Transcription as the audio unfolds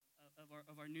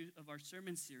of our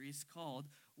sermon series called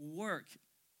Work.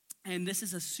 And this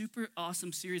is a super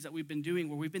awesome series that we've been doing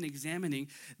where we've been examining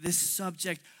this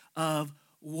subject of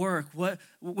work.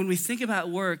 When we think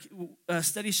about work,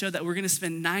 studies show that we're going to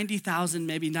spend 90,000,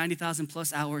 maybe 90,000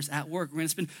 plus hours at work. We're going to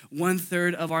spend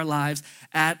 1/3 of our lives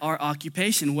at our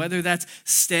occupation, whether that's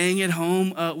staying at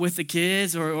home with the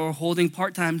kids or holding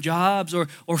part-time jobs or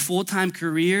full-time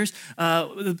careers.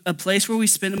 A place where we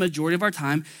spend a majority of our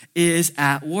time is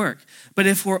at work. But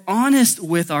if we're honest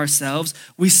with ourselves,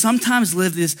 we sometimes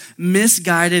live these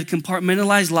misguided,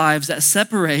 compartmentalized lives that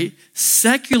separate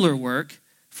secular work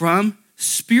from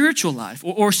spiritual life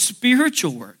or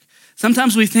spiritual work.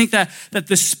 Sometimes we think that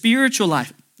the spiritual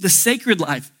life, the sacred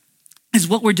life, is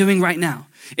what we're doing right now.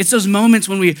 It's those moments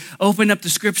when we open up the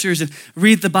scriptures and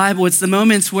read the Bible. It's the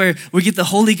moments where we get the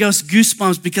Holy Ghost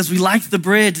goosebumps because we like the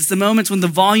bridge. It's the moments when the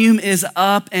volume is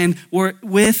up and we're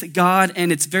with God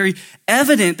and it's very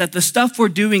evident that the stuff we're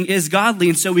doing is godly,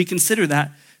 and so we consider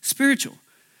that spiritual.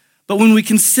 But when we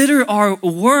consider our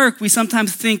work, we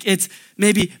sometimes think it's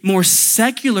maybe more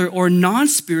secular or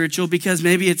non-spiritual because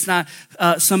maybe it's not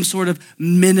some sort of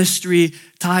ministry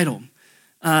title.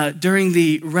 During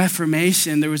the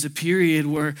Reformation, there was a period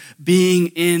where being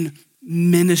in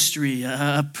ministry,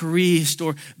 a priest,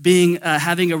 or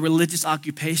having a religious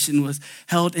occupation was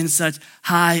held in such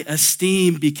high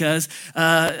esteem because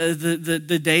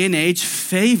the day and age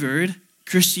favored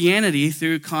Christianity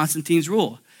through Constantine's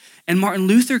rule. And Martin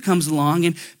Luther comes along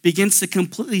and begins to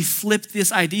completely flip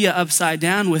this idea upside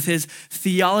down with his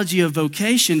theology of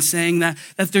vocation, saying that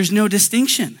there's no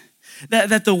distinction.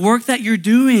 That the work that you're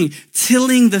doing,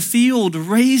 tilling the field,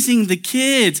 raising the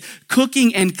kids,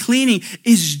 cooking and cleaning,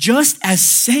 is just as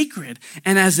sacred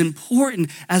and as important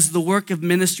as the work of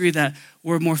ministry that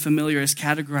we're more familiar as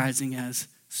categorizing as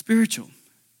spiritual.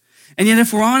 And yet,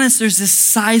 if we're honest, there's this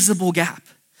sizable gap,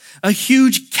 a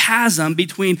huge chasm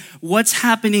between what's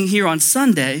happening here on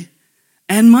Sunday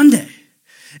and Monday.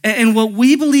 And what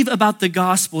we believe about the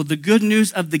gospel, the good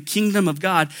news of the kingdom of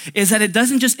God, is that it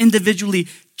doesn't just individually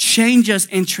change us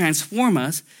and transform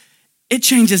us, it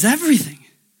changes everything.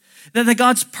 That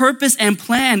God's purpose and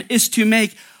plan is to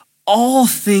make all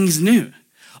things new.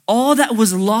 All that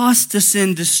was lost to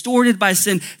sin, distorted by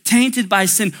sin, tainted by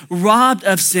sin, robbed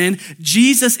of sin,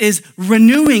 Jesus is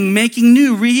renewing, making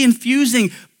new,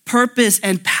 reinfusing purpose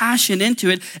and passion into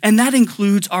it, and that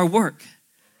includes our work.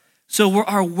 So where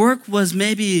our work was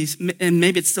maybe, and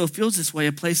maybe it still feels this way,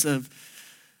 a place of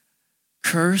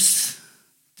curse,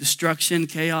 destruction,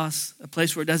 chaos, a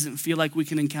place where it doesn't feel like we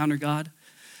can encounter God.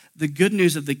 The good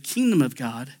news of the kingdom of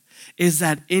God is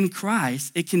that in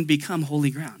Christ, it can become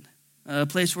holy ground. A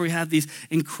place where we have these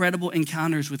incredible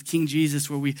encounters with King Jesus,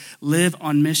 where we live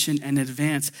on mission and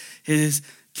advance his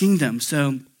kingdom.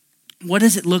 So what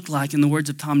does it look like, in the words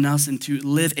of Tom Nelson, to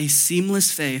live a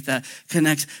seamless faith that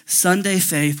connects Sunday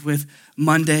faith with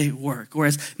Monday work? Or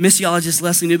as missiologist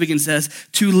Leslie Newbegin says,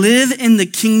 to live in the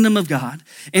kingdom of God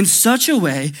in such a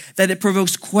way that it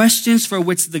provokes questions for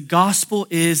which the gospel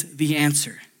is the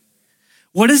answer.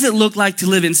 What does it look like to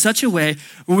live in such a way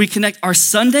where we connect our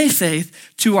Sunday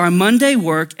faith to our Monday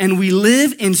work, and we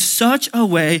live in such a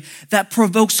way that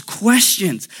provokes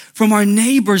questions from our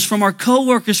neighbors, from our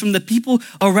coworkers, from the people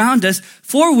around us,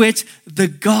 for which the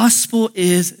gospel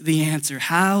is the answer?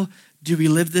 How do we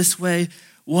live this way?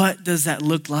 What does that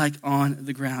look like on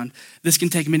the ground? This can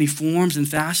take many forms and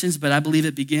fashions, but I believe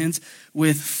it begins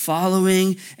with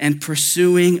following and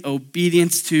pursuing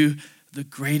obedience to the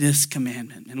greatest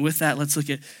commandment. And with that, let's look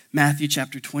at Matthew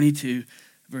chapter 22,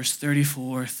 verse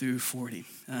 34 through 40.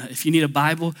 If you need a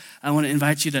Bible, I want to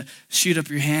invite you to shoot up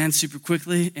your hand super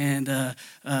quickly. And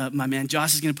my man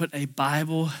Josh is going to put a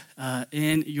Bible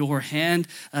in your hand.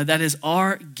 That is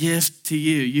our gift to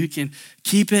you. You can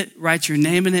keep it, write your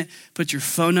name in it, put your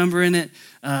phone number in it,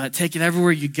 take it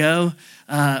everywhere you go.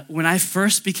 When I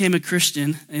first became a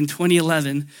Christian in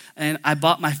 2011, and I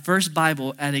bought my first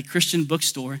Bible at a Christian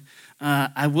bookstore,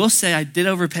 I will say I did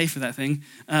overpay for that thing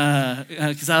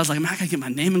because I was like, man, I gotta get my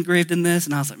name engraved in this.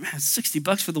 And I was like, man,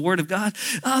 $60 for the word of God?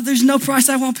 Oh, there's no price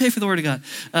I won't pay for the word of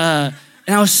God.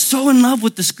 And I was so in love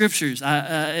with the scriptures.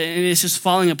 And it's just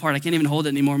falling apart. I can't even hold it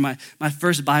anymore, my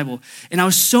first Bible. And I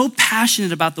was so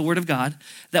passionate about the word of God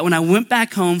that when I went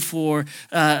back home for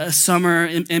summer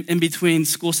in between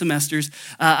school semesters,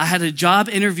 I had a job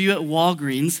interview at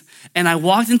Walgreens. And I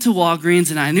walked into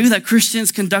Walgreens and I knew that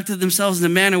Christians conducted themselves in a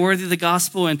manner worthy of the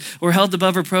gospel and were held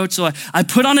above reproach. So I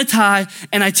put on a tie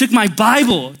and I took my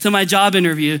Bible to my job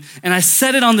interview and I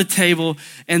set it on the table,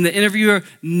 and the interviewer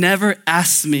never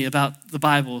asked me about the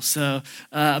Bible.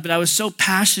 But I was so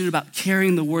passionate about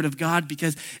carrying the word of God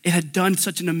because it had done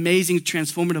such an amazing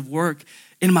transformative work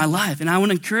in my life. And I want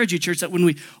to encourage you, church, that when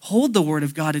we hold the word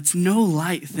of God, it's no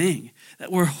light thing.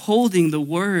 That we're holding the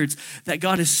words that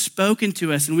God has spoken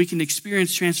to us, and we can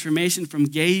experience transformation from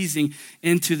gazing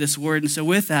into this word. And so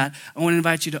with that, I want to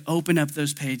invite you to open up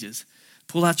those pages.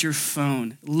 Pull out your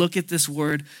phone. Look at this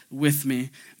word with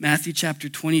me. Matthew chapter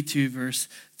 22, verse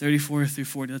 34 through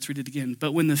 40. Let's read it again.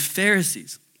 But when the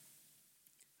Pharisees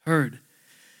heard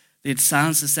they had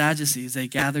silenced the Sadducees, they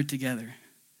gathered together.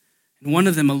 And one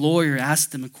of them, a lawyer,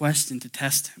 asked him a question to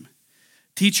test him.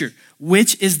 Teacher,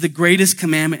 which is the greatest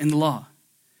commandment in the law?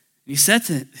 And he said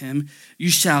to him,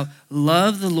 you shall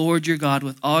love the Lord your God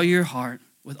with all your heart,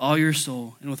 with all your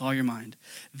soul, and with all your mind.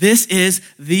 This is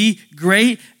the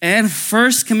great and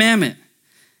first commandment.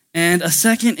 And a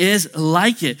second is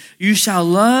like it. You shall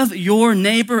love your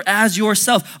neighbor as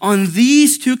yourself. On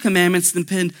these two commandments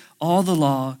depend all the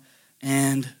law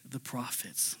and the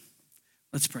prophets.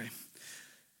 Let's pray.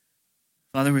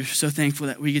 Father, we're so thankful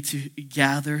that we get to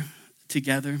gather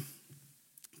together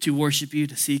to worship you,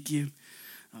 to seek you.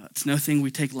 It's nothing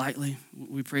we take lightly.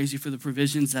 We praise you for the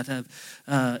provisions that have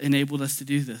enabled us to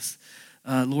do this.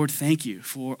 Lord, thank you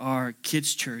for our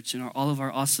kids' church and all of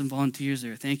our awesome volunteers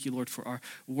there. Thank you, Lord, for our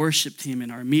worship team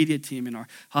and our media team and our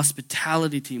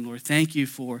hospitality team. Lord, thank you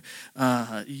for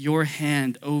your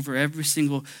hand over every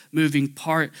single moving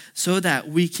part so that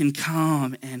we can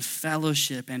come and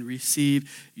fellowship and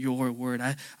receive your word.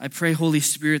 I pray, Holy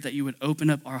Spirit, that you would open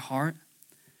up our heart.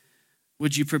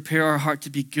 Would you prepare our heart to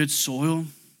be good soil?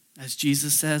 As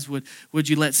Jesus says, would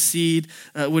you let seed,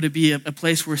 would it be a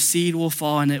place where seed will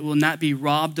fall and it will not be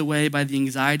robbed away by the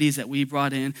anxieties that we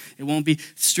brought in? It won't be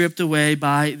stripped away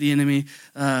by the enemy.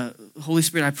 Holy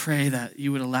Spirit, I pray that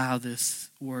you would allow this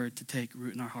word to take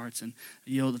root in our hearts and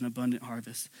yield an abundant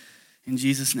harvest. In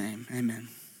Jesus' name, amen.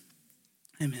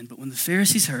 Amen. But when the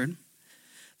Pharisees heard,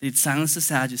 they'd silenced the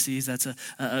Sadducees. That's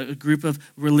a group of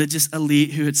religious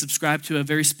elite who had subscribed to a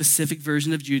very specific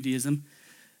version of Judaism.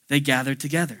 They gathered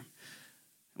together.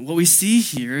 What we see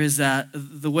here is that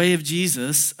the way of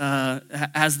Jesus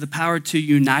has the power to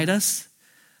unite us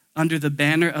under the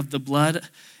banner of the blood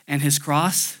and his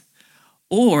cross,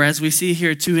 or as we see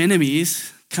here, two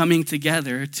enemies coming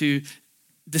together to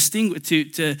distinguish,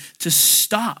 to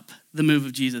stop the move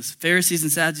of Jesus. Pharisees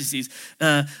and Sadducees,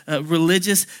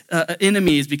 religious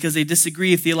enemies because they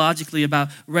disagree theologically about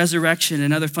resurrection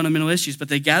and other fundamental issues, but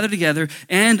they gather together,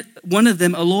 and one of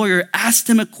them, a lawyer, asked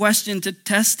him a question to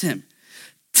test him.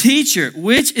 Teacher,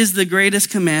 which is the greatest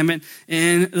commandment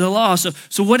in the law? So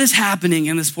what is happening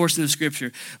in this portion of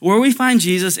Scripture? Where we find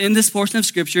Jesus in this portion of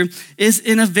Scripture is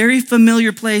in a very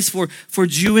familiar place for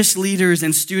Jewish leaders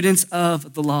and students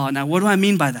of the law. Now, what do I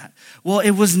mean by that? Well,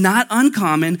 it was not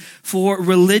uncommon for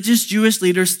religious Jewish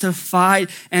leaders to fight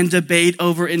and debate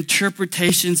over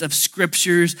interpretations of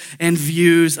scriptures and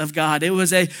views of God. It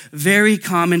was a very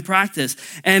common practice.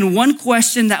 And one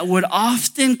question that would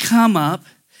often come up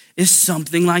is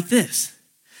something like this.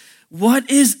 What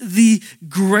is the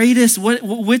greatest,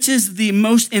 which is the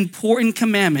most important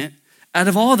commandment out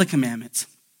of all the commandments?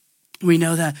 We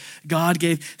know that God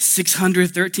gave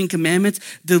 613 commandments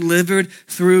delivered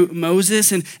through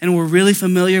Moses, and we're really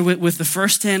familiar with the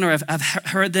first 10, or I've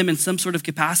heard them in some sort of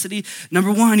capacity.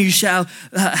 Number one, you shall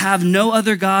have no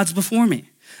other gods before me.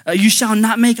 You shall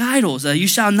not make idols. You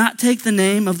shall not take the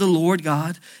name of the Lord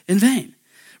God in vain.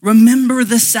 Remember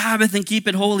the Sabbath and keep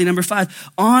it holy. Number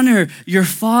 5, honor your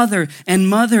father and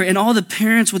mother. And all the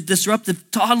parents with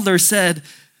disruptive toddlers said,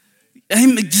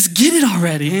 amen, just get it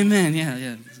already. Amen.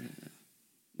 Yeah.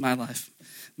 My life,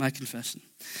 my confession.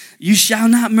 You shall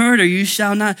not murder. You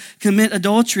shall not commit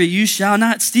adultery. You shall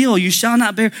not steal. You shall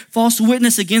not bear false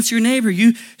witness against your neighbor.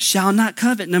 You shall not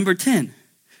covet. Number 10.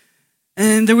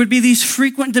 And there would be these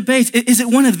frequent debates. Is it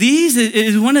one of these?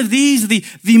 Is one of these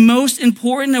the most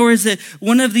important, or is it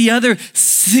one of the other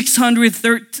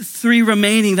 633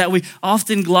 remaining that we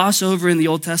often gloss over in the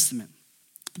Old Testament?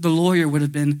 The lawyer would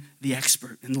have been the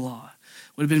expert in the law,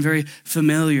 would have been very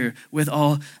familiar with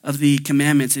all of the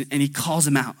commandments, and he calls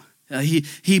them out.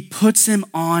 He puts him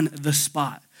on the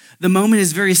spot. The moment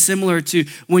is very similar to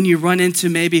when you run into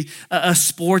maybe a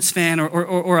sports fan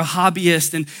or a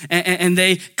hobbyist, and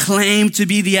they claim to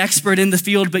be the expert in the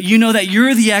field, but you know that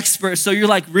you're the expert, so you're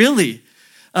like, really?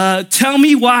 Tell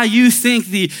me why you think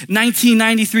the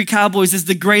 1993 Cowboys is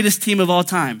the greatest team of all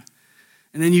time.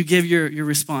 And then you give your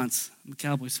response. I'm a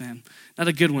Cowboys fan. Not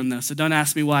a good one, though, so don't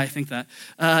ask me why I think that.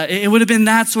 It would have been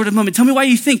that sort of moment. Tell me why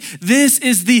you think this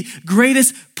is the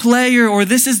greatest player, or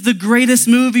this is the greatest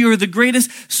movie, or the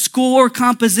greatest score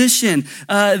composition.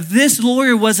 This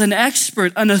lawyer was an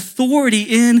expert, an authority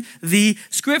in the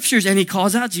scriptures, and he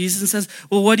calls out Jesus and says,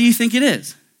 well, what do you think it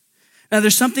is? Now,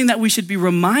 there's something that we should be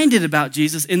reminded about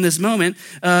Jesus in this moment,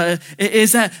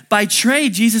 is that by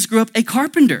trade, Jesus grew up a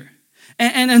carpenter.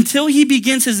 And until he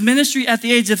begins his ministry at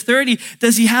the age of 30,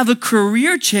 does he have a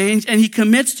career change, and he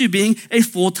commits to being a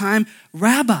full-time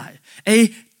rabbi, a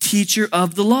teacher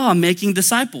of the law, making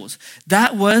disciples.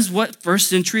 That was what first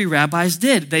century rabbis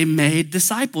did. They made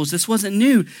disciples. This wasn't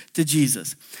new to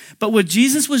Jesus. But what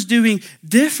Jesus was doing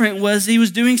different was he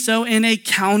was doing so in a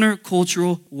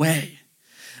countercultural way.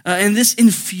 And this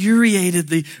infuriated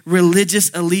the religious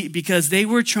elite because they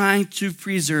were trying to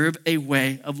preserve a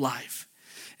way of life.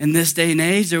 In this day and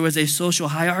age, there was a social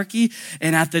hierarchy,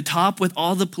 and at the top with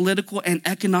all the political and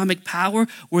economic power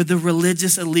were the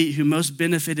religious elite who most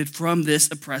benefited from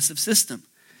this oppressive system.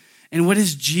 And what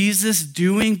is Jesus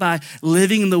doing by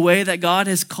living the way that God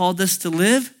has called us to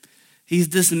live? He's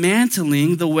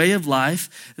dismantling the way of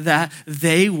life that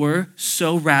they were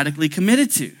so radically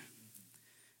committed to.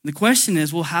 The question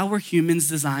is, well, how were humans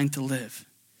designed to live?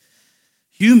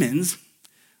 Humans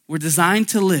were designed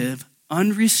to live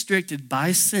unrestricted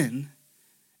by sin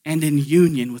and in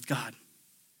union with God.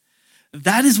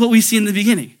 That is what we see in the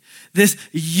beginning. This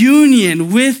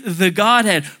union with the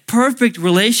Godhead, perfect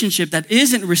relationship that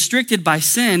isn't restricted by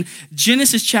sin.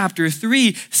 Genesis chapter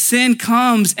 3, sin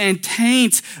comes and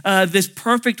taints this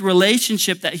perfect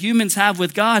relationship that humans have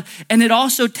with God, and it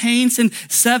also taints and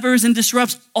severs and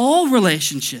disrupts all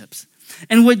relationships.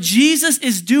 And what Jesus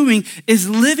is doing is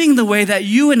living the way that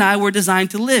you and I were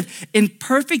designed to live, in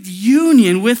perfect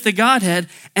union with the Godhead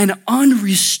and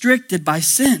unrestricted by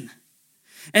sin.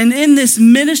 And in this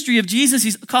ministry of Jesus,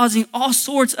 he's causing all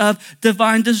sorts of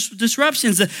divine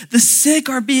disruptions. The sick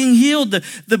are being healed.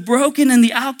 The broken and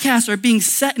the outcasts are being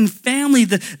set in family.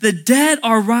 The dead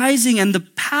are rising, and the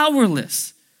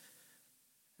powerless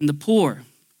and the poor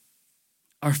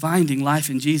are finding life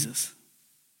in Jesus.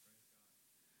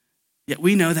 Yet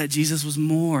we know that Jesus was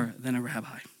more than a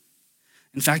rabbi.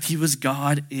 In fact, he was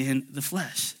God in the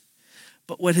flesh.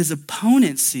 But what his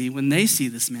opponents see when they see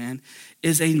this man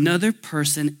is another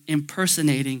person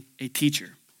impersonating a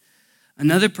teacher.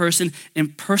 Another person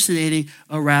impersonating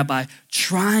a rabbi,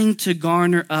 trying to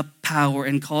garner up power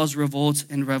and cause revolts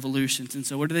and revolutions. And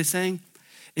so what are they saying?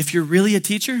 If you're really a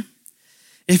teacher,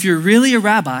 if you're really a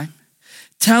rabbi,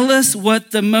 tell us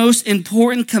what the most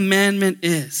important commandment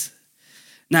is.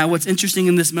 Now, what's interesting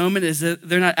in this moment is that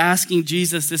they're not asking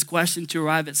Jesus this question to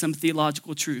arrive at some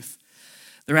theological truth.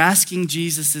 They're asking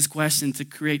Jesus this question to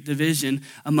create division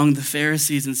among the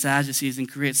Pharisees and Sadducees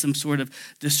and create some sort of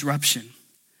disruption,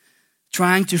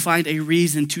 trying to find a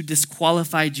reason to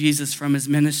disqualify Jesus from his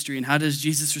ministry. And how does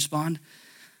Jesus respond?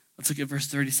 Let's look at verse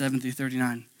 37 through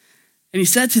 39. And he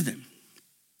said to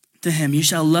him, you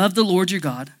shall love the Lord your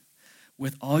God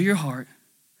with all your heart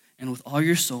and with all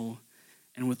your soul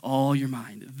and with all your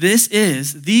mind. This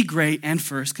is the great and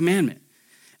first commandment.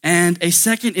 And a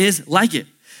second is like it.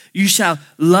 You shall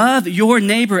love your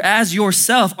neighbor as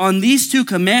yourself. On these two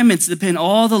commandments depend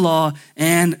all the law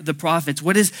and the prophets.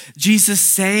 What is Jesus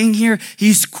saying here?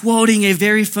 He's quoting a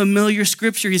very familiar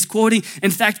scripture. He's quoting,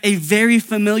 in fact, a very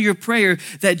familiar prayer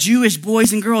that Jewish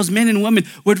boys and girls, men and women,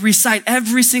 would recite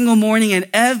every single morning and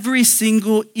every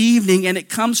single evening. And it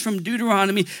comes from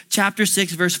Deuteronomy chapter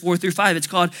 6, verse 4 through 5. It's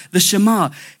called the Shema.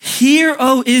 Hear,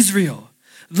 O Israel,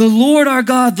 the Lord our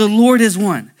God, the Lord is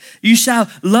one. You shall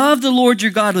love the Lord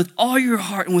your God with all your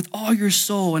heart and with all your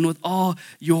soul and with all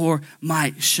your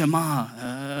might.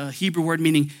 Shema, Hebrew word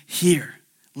meaning hear,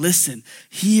 listen.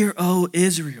 Hear, O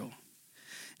Israel.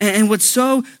 And what's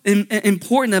so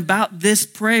important about this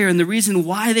prayer and the reason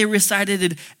why they recited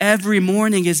it every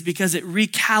morning is because it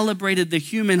recalibrated the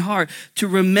human heart to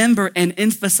remember and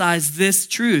emphasize this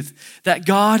truth, that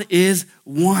God is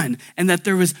one and that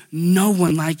there is no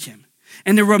one like him.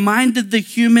 And it reminded the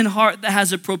human heart that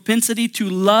has a propensity to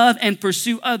love and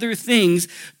pursue other things,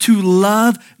 to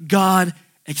love God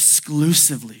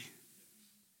exclusively.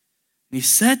 And he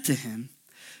said to him,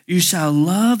 you shall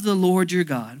love the Lord your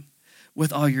God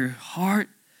with all your heart,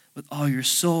 with all your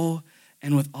soul,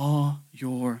 and with all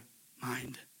your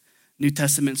mind. New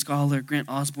Testament scholar Grant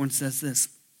Osborne says this.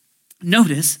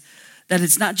 Notice that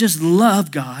it's not just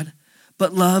love God,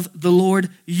 but love the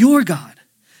Lord your God.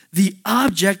 The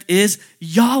object is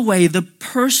Yahweh, the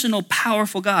personal,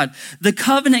 powerful God, the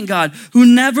covenant God who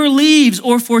never leaves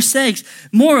or forsakes.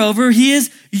 Moreover, he is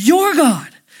your God.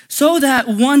 so that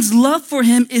one's love for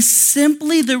him is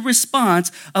simply the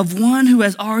response of one who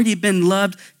has already been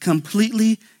loved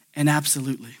completely and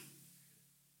absolutely.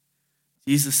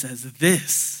 Jesus says,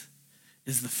 this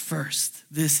is the first.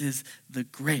 This is the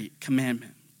great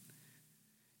commandment.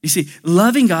 You see,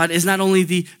 loving God is not only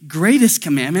the greatest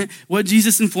commandment. What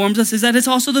Jesus informs us is that it's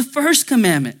also the first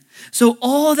commandment. So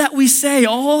all that we say,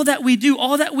 all that we do,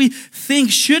 all that we think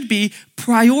should be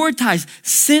prioritized,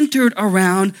 centered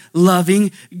around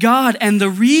loving God. And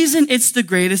the reason it's the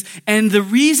greatest and the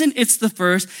reason it's the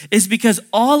first is because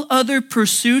all other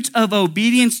pursuits of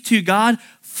obedience to God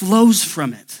flows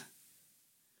from it.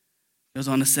 Goes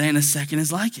on to say, and a second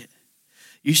is like it.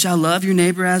 You shall love your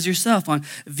neighbor as yourself. On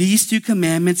these two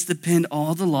commandments depend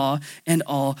all the law and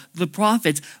all the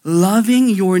prophets. Loving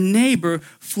your neighbor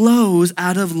flows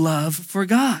out of love for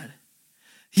God.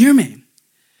 Hear me.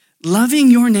 Loving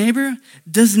your neighbor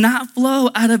does not flow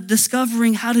out of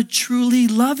discovering how to truly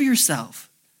love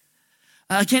yourself.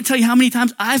 I can't tell you how many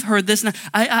times I've heard this, and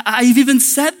I've even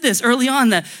said this early on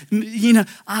that,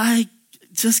 I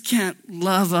just can't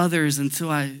love others until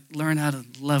I learn how to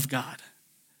love God.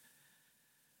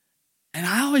 And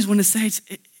I always want to say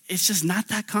it's just not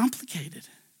that complicated.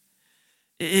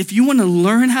 If you want to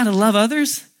learn how to love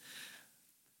others,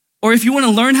 or if you want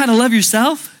to learn how to love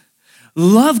yourself,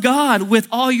 love God with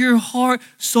all your heart,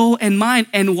 soul, and mind,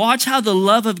 and watch how the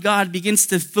love of God begins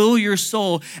to fill your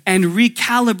soul and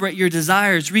recalibrate your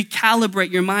desires,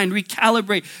 recalibrate your mind,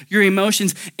 recalibrate your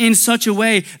emotions in such a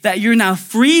way that you're now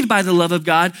freed by the love of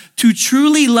God to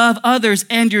truly love others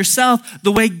and yourself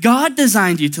the way God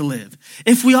designed you to live.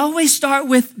 If we always start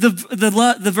with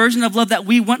the version of love that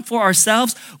we want for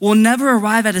ourselves, we'll never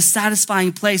arrive at a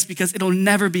satisfying place because it'll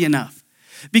never be enough.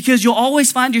 Because you'll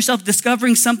always find yourself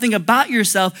discovering something about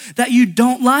yourself that you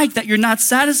don't like, that you're not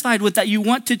satisfied with, that you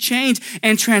want to change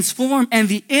and transform. And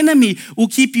the enemy will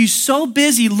keep you so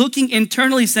busy looking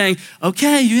internally saying,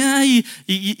 okay, yeah,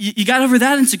 you got over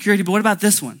that insecurity, but what about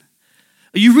this one?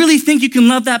 You really think you can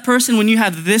love that person when you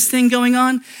have this thing going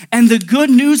on? And the good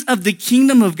news of the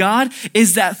kingdom of God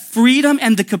is that freedom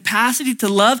and the capacity to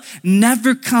love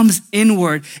never comes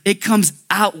inward. It comes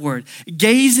outward,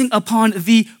 gazing upon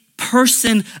the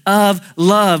person of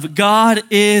love. God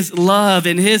is love,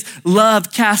 and his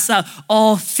love casts out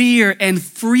all fear and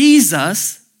frees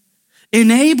us,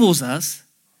 enables us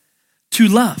to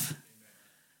love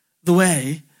the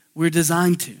way we're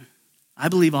designed to. I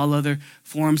believe all other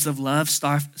forms of love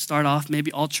start off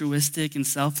maybe altruistic and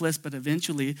selfless, but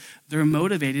eventually they're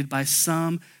motivated by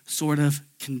some sort of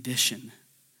condition.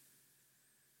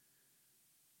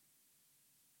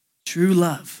 True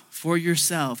love for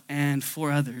yourself and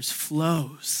for others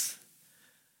flows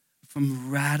from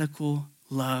radical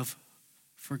love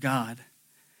for God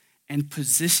and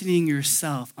positioning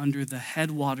yourself under the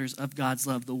headwaters of God's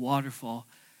love, the waterfall,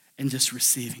 and just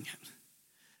receiving it,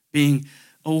 being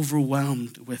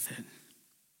overwhelmed with it.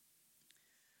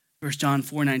 1 John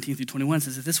 4:19-21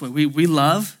 says it this way, we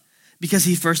love because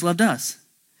he first loved us.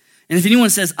 And if anyone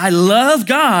says, I love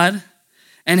God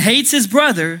and hates his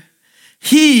brother,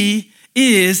 he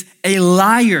is a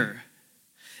liar.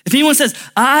 If anyone says,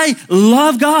 I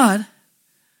love God,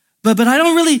 but I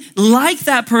don't really like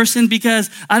that person because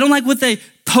I don't like what they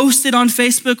posted on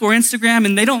Facebook or Instagram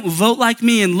and they don't vote like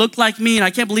me and look like me and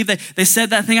I can't believe they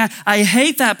said that thing. I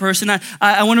hate that person.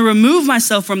 I want to remove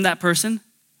myself from that person.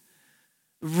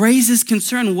 Raises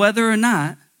concern whether or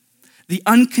not the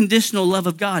unconditional love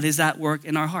of God is at work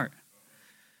in our heart.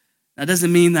 That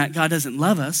doesn't mean that God doesn't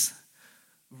love us.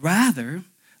 Rather,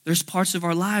 there's parts of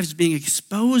our lives being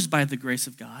exposed by the grace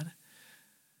of God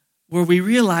where we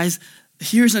realize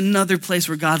here's another place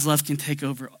where God's love can take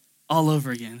over all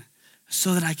over again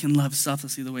so that I can love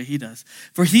selflessly the way he does.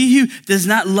 For he who does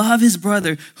not love his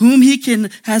brother, whom he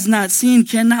has not seen,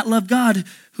 cannot love God,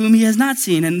 whom he has not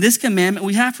seen. And this commandment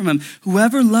we have from him,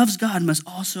 whoever loves God must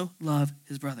also love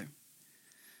his brother.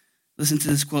 Listen to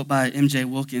this quote by M.J.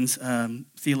 Wilkins,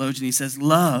 theologian. He says,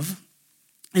 love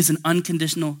is an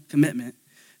unconditional commitment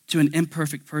to an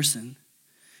imperfect person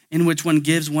in which one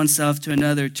gives oneself to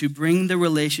another to bring the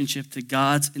relationship to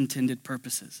God's intended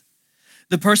purposes.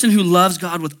 The person who loves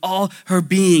God with all her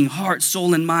being, heart,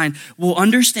 soul, and mind will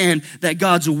understand that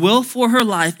God's will for her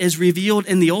life is revealed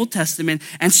in the Old Testament,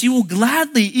 and she will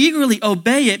gladly, eagerly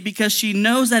obey it because she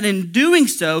knows that in doing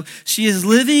so, she is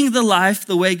living the life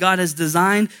the way God has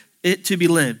designed it to be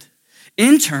lived.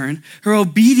 In turn, her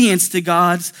obedience to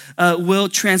God's will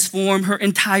transform her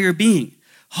entire being,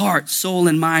 heart, soul,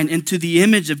 and mind into the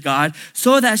image of God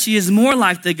so that she is more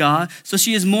like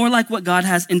she is more like what God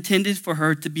has intended for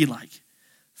her to be like.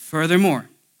 Furthermore,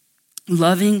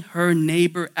 loving her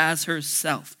neighbor as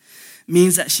herself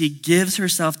means that she gives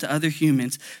herself to other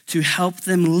humans to help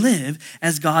them live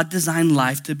as God designed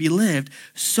life to be lived,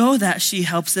 so that she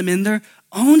helps them in their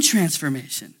own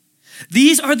transformation.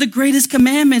 These are the greatest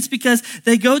commandments because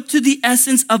they go to the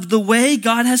essence of the way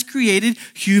God has created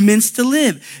humans to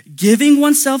live, giving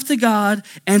oneself to God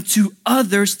and to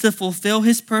others to fulfill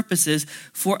his purposes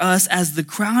for us as the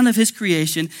crown of his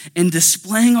creation, and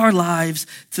displaying our lives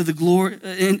to the glory,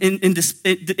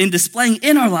 in displaying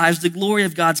in our lives the glory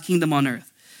of God's kingdom on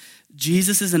earth.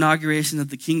 Jesus' inauguration of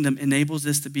the kingdom enables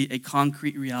this to be a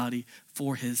concrete reality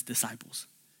for his disciples.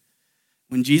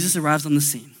 When Jesus arrives on the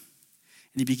scene,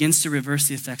 and he begins to reverse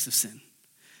the effects of sin,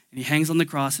 and he hangs on the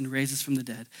cross and raises from the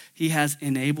dead, he has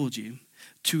enabled you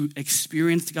to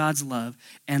experience God's love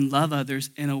and love others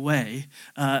in a way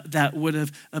that would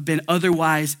have been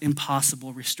otherwise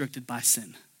impossible, restricted by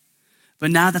sin.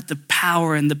 But now that the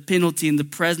power and the penalty and the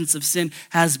presence of sin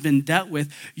has been dealt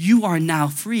with, you are now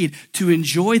freed to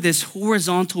enjoy this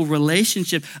horizontal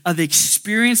relationship of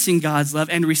experiencing God's love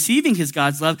and receiving his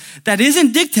God's love that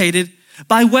isn't dictated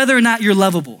by whether or not you're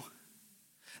lovable.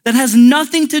 That has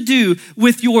nothing to do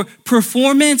with your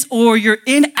performance or your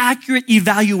inaccurate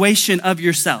evaluation of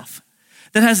yourself.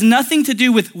 That has nothing to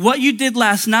do with what you did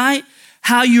last night,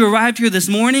 how you arrived here this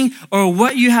morning, or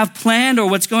what you have planned or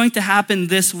what's going to happen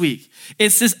this week.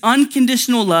 It's this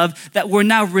unconditional love that we're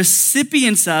now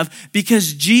recipients of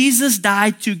because Jesus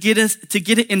died to get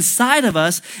it inside of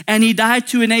us, and he died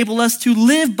to enable us to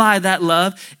live by that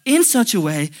love in such a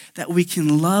way that we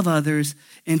can love others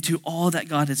into all that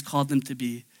God has called them to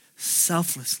be,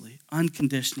 selflessly,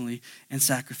 unconditionally, and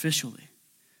sacrificially.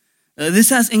 This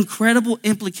has incredible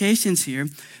implications here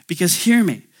because, hear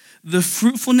me, the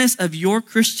fruitfulness of your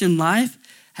Christian life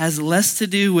has less to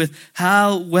do with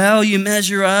how well you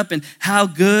measure up and how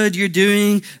good you're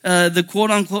doing the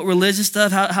quote-unquote religious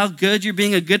stuff, how good you're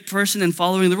being a good person and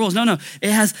following the rules. No.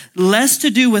 It has less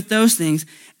to do with those things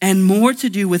and more to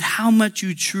do with how much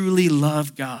you truly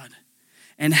love God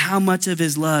and how much of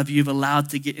his love you've allowed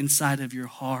to get inside of your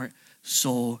heart,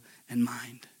 soul, and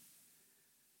mind.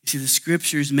 You see, the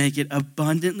scriptures make it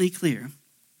abundantly clear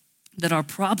that our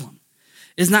problem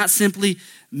is not simply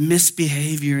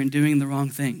misbehavior and doing the wrong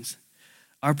things.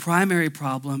 Our primary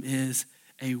problem is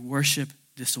a worship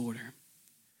disorder.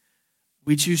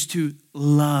 We choose to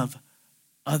love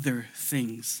other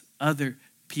things, other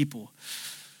people,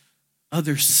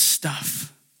 other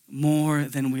stuff more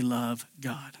than we love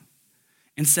God.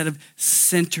 Instead of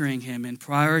centering him and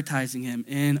prioritizing him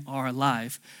in our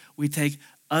life, we take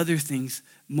other things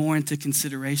more into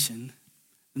consideration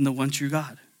than the one true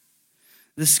God.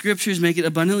 The scriptures make it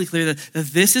abundantly clear that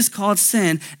this is called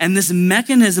sin, and this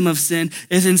mechanism of sin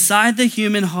is inside the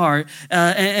human heart,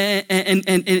 and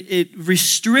it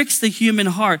restricts the human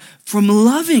heart from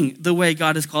loving the way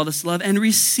God has called us to love and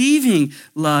receiving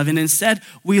love. And instead,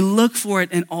 we look for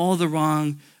it in all the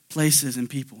wrong places and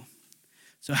people.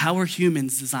 So how are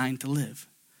humans designed to live?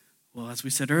 Well, as we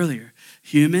said earlier,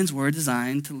 humans were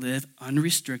designed to live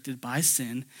unrestricted by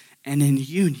sin and in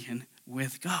union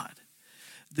with God.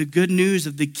 The good news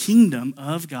of the kingdom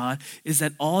of God is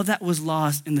that all that was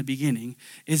lost in the beginning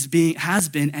has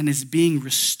been and is being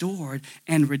restored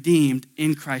and redeemed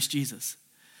in Christ Jesus.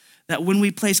 That when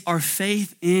we place our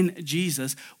faith in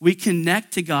Jesus, we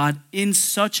connect to God in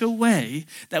such a way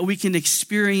that we can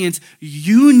experience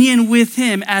union with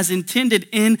him as intended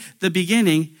in the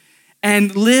beginning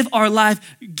and live our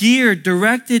life geared,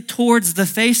 directed towards the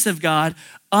face of God,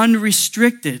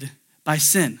 unrestricted by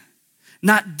sin.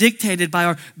 Not dictated by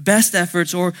our best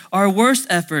efforts or our worst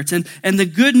efforts. And the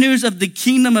good news of the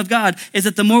kingdom of God is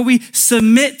that the more we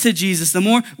submit to Jesus, the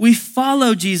more we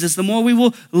follow Jesus, the more we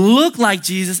will look like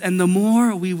Jesus, and the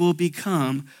more we will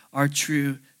become our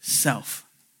true self.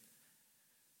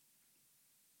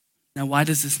 Now, why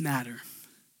does this matter?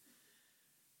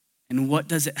 And what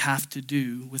does it have to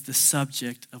do with the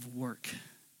subject of work?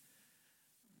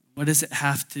 What does it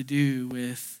have to do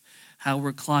with how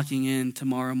we're clocking in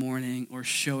tomorrow morning or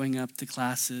showing up to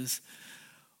classes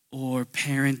or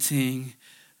parenting,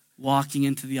 walking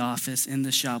into the office, in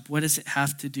the shop? What does it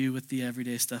have to do with the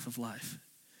everyday stuff of life?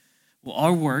 Well,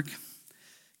 our work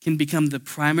can become the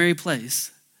primary place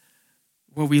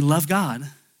where we love God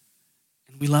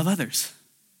and we love others.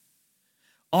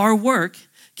 Our work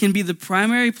can be the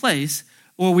primary place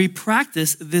where we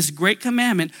practice this great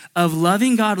commandment of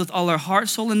loving God with all our heart,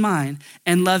 soul, and mind,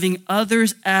 and loving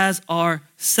others as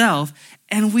ourselves.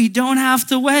 And we don't have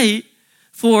to wait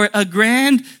for a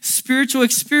grand spiritual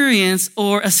experience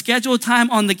or a scheduled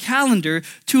time on the calendar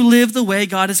to live the way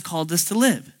God has called us to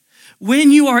live.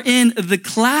 when you are in the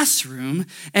classroom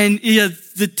and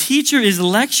the teacher is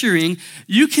lecturing,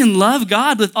 you can love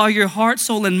God with all your heart,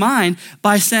 soul, and mind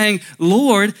by saying,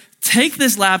 Lord, take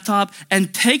this laptop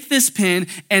and take this pen,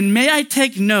 and may I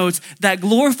take notes that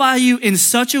glorify you in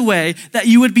such a way that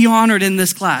you would be honored in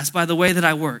this class by the way that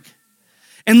I work.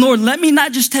 And Lord, let me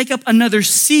not just take up another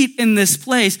seat in this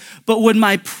place, but would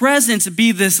my presence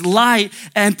be this light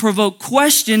and provoke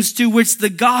questions to which the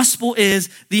gospel is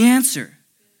the answer.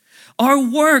 Our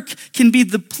work can be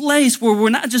the place where we're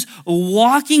not just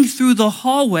walking through the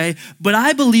hallway, but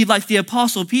I believe, like the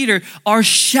Apostle Peter, our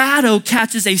shadow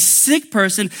catches a sick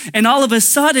person, and all of a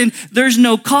sudden, there's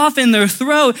no cough in their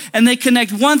throat, and they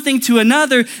connect one thing to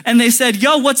another, and they said,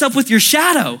 yo, what's up with your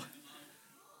shadow?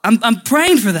 I'm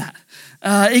praying for that.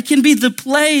 It can be the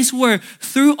place where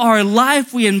through our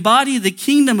life we embody the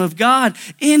kingdom of God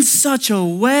in such a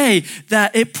way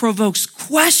that it provokes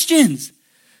questions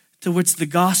to which the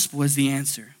gospel is the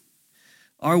answer.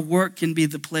 Our work can be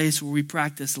the place where we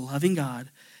practice loving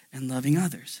God and loving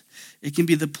others. It can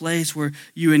be the place where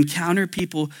you encounter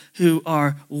people who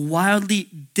are wildly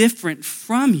different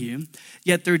from you,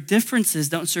 yet their differences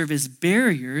don't serve as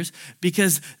barriers,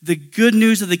 because the good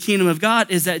news of the kingdom of God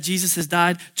is that Jesus has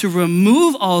died to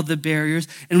remove all the barriers,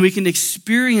 and we can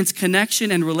experience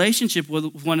connection and relationship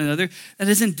with one another that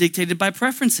isn't dictated by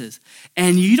preferences.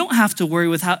 And you don't have to worry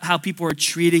with how people are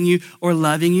treating you or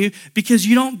loving you, because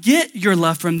you don't get your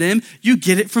love from them, you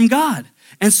get it from God.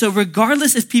 And so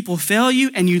regardless if people fail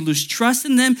you and you lose trust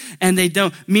in them and they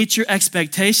don't meet your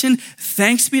expectation,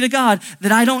 thanks be to God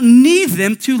that I don't need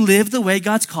them to live the way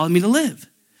God's called me to live.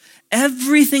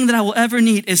 Everything that I will ever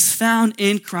need is found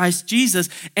in Christ Jesus,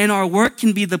 and our work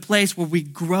can be the place where we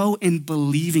grow in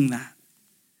believing that.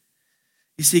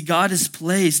 You see, God has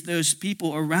placed those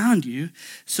people around you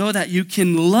so that you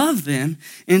can love them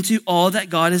into all that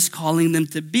God is calling them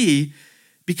to be,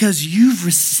 because you've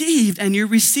received and you're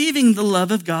receiving the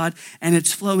love of God, and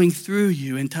it's flowing through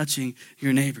you and touching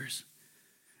your neighbors.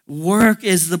 Work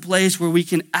is the place where we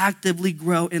can actively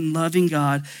grow in loving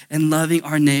God and loving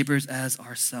our neighbors as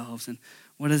ourselves. And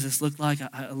what does this look like?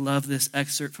 I love this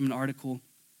excerpt from an article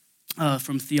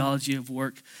from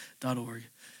theologyofwork.org.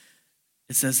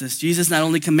 It says this: Jesus not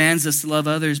only commands us to love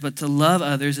others, but to love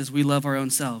others as we love our own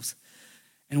selves.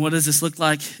 And what does this look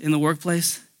like in the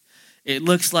workplace? It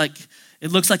looks like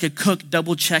a cook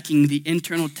double-checking the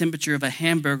internal temperature of a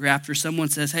hamburger after someone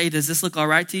says, hey, does this look all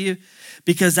right to you?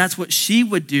 Because that's what she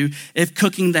would do if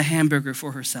cooking the hamburger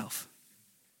for herself.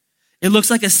 It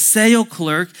looks like a sales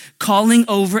clerk calling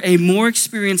over a more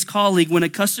experienced colleague when a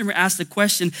customer asks a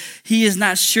question he is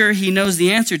not sure he knows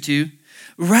the answer to,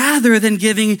 rather than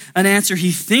giving an answer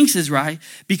he thinks is right,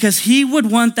 because he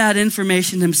would want that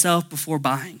information himself before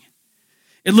buying.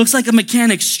 It looks like a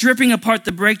mechanic stripping apart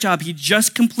the brake job he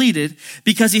just completed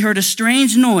because he heard a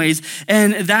strange noise,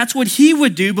 and that's what he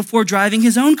would do before driving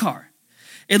his own car.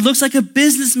 It looks like a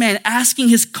businessman asking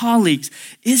his colleagues,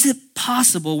 is it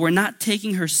possible we're not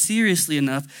taking her seriously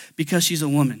enough because she's a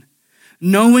woman?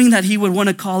 Knowing that he would want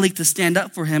a colleague to stand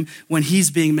up for him when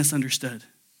he's being misunderstood.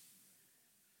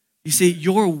 You see,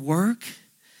 your work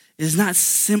is not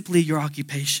simply your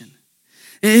occupation.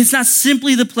 It's not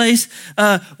simply the place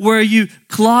where you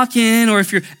clock in, or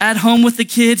if you're at home with the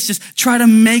kids, just try to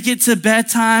make it to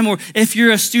bedtime, or if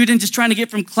you're a student just trying to get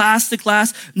from class to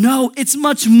class. No, it's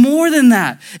much more than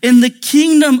that. In the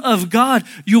kingdom of God,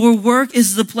 your work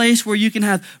is the place where you can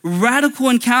have radical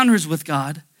encounters with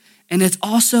God, and it's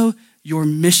also your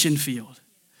mission field.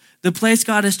 The place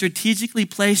God has strategically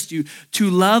placed you to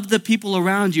love the people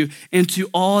around you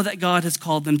into all that God has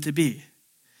called them to be.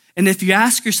 And if you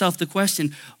ask yourself the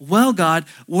question, well, God,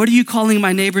 what are you calling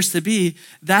my neighbors to be?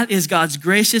 That is God's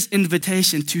gracious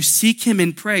invitation to seek him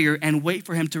in prayer and wait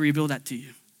for him to reveal that to you.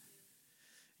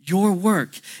 Your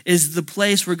work is the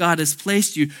place where God has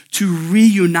placed you to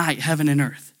reunite heaven and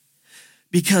earth.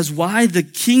 Because why? The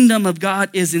kingdom of God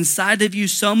is inside of you,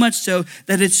 so much so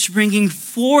that it's springing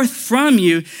forth from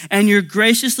you, and you're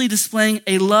graciously displaying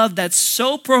a love that's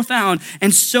so profound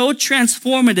and so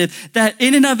transformative that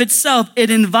in and of itself, it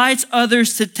invites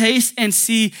others to taste and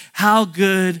see how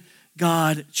good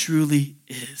God truly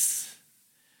is.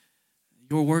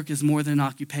 Your work is more than an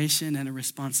occupation and a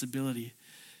responsibility.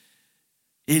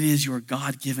 It is your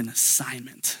God-given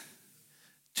assignment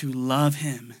to love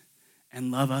him and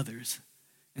love others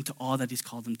into all that he's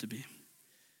called them to be.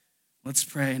 Let's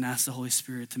pray and ask the Holy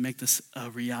Spirit to make this a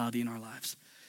reality in our lives.